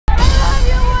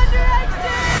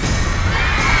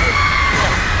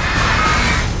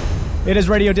It is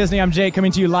Radio Disney. I'm Jake,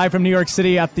 coming to you live from New York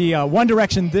City at the One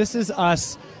Direction This Is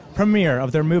Us premiere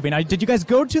of their movie. Now, did you guys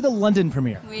go to the London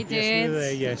premiere? We did. Yes, we were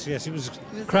there, yes. It was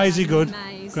crazy good.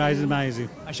 Amazing. Crazy amazing.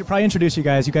 I should probably introduce you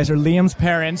guys. You guys are Liam's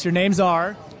parents. Your names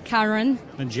are? Karen.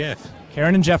 And Jeff.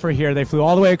 Karen and Jeff are here. They flew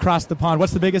all the way across the pond.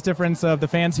 What's the biggest difference of the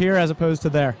fans here as opposed to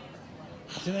there?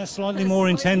 I think they're slightly more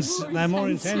intense. They're more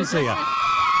intense here.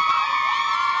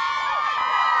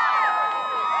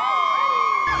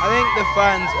 I think the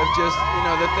fans have just,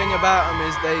 the thing about them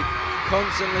is they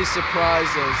constantly surprise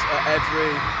us at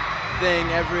everything,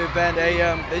 every event.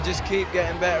 They just keep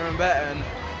getting better and better. And,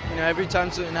 every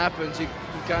time something happens, you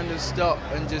kind of stop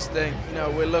and just think,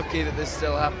 we're lucky that this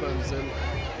still happens. And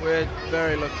we're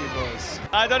very lucky boys.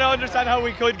 I don't understand how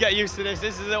we could get used to this.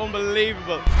 This is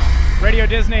unbelievable. Radio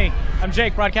Disney. I'm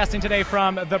Jake, broadcasting today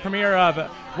from the premiere of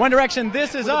One Direction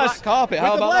This Is Us. Black carpet.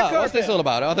 How about that? What's this all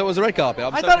about? I thought it was a red carpet.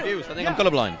 I'm so confused. I think I'm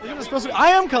colourblind. I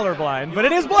am colorblind, but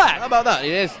it is black. How about that?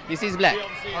 It is. This is black.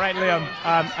 All right, Liam.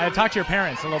 I talked to your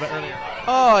parents a little bit earlier.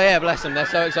 Oh, yeah, bless them. They're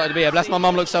so excited to be here. Bless my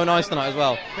mum, looks so nice tonight as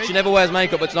well. She never wears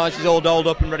makeup, but tonight she's all dolled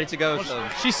up and ready to go. So.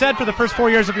 She said for the first 4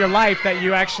 years of your life that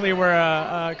you actually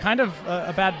were kind of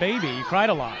a bad baby. You cried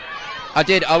a lot. I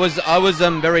did. I was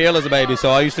very ill as a baby,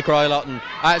 so I used to cry a lot, and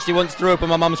I actually once threw up at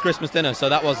my mum's Christmas dinner, so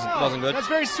that wasn't good. That's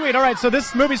very sweet. All right, so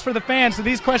this movie's for the fans, so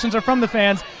these questions are from the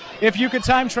fans. If you could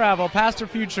time travel, past or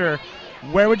future,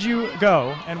 where would you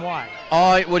go and why?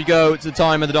 I would go to the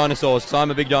time of the dinosaurs, because I'm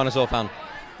a big dinosaur fan.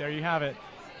 There you have it.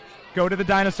 Go to the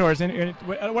dinosaurs. And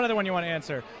what other one you want to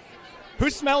answer? Who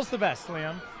smells the best,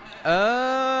 Liam?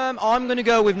 I'm going to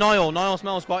go with Niall. Niall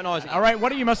smells quite nice. All right,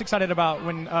 what are you most excited about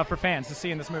for fans to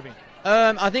see in this movie?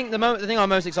 I think the thing I'm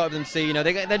most excited for them to see,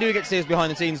 they do get to see us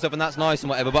behind the scenes and stuff, and that's nice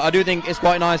and whatever, but I do think it's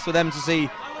quite nice for them to see,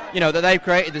 that they've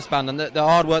created this band, and that the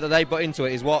hard work that they put into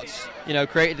it is what's,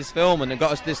 created this film and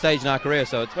got us to this stage in our career,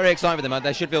 so it's very exciting for them.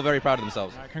 They should feel very proud of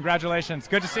themselves. Congratulations.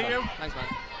 Good to see you. Thanks, man.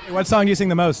 What song do you sing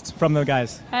the most from the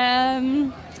guys?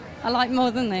 I like More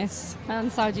Than This,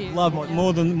 and so do you. Love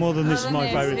More Than This is my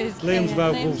favourite. Liam's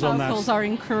vocals on that. Vocals are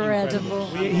incredible.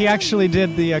 He actually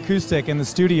did the acoustic in the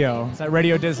studio. It's at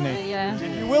Radio Disney. Yeah.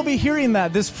 And you will be hearing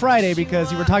that this Friday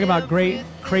because you were talking about great,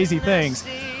 crazy things.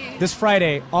 This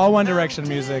Friday, all One Direction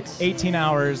music, 18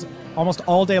 hours, almost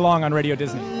all day long on Radio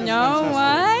Disney. No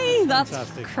way!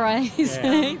 That's crazy.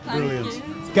 Yeah, Thank you.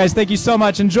 Guys, thank you so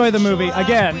much. Enjoy the movie.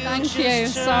 Again. Thank you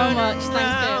so much.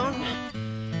 Thank you.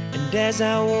 And as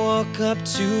I walk up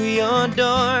to your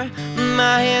door,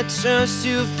 my head turns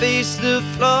to face the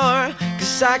floor,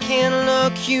 'cause I can't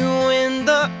look you in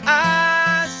the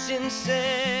eyes and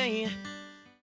say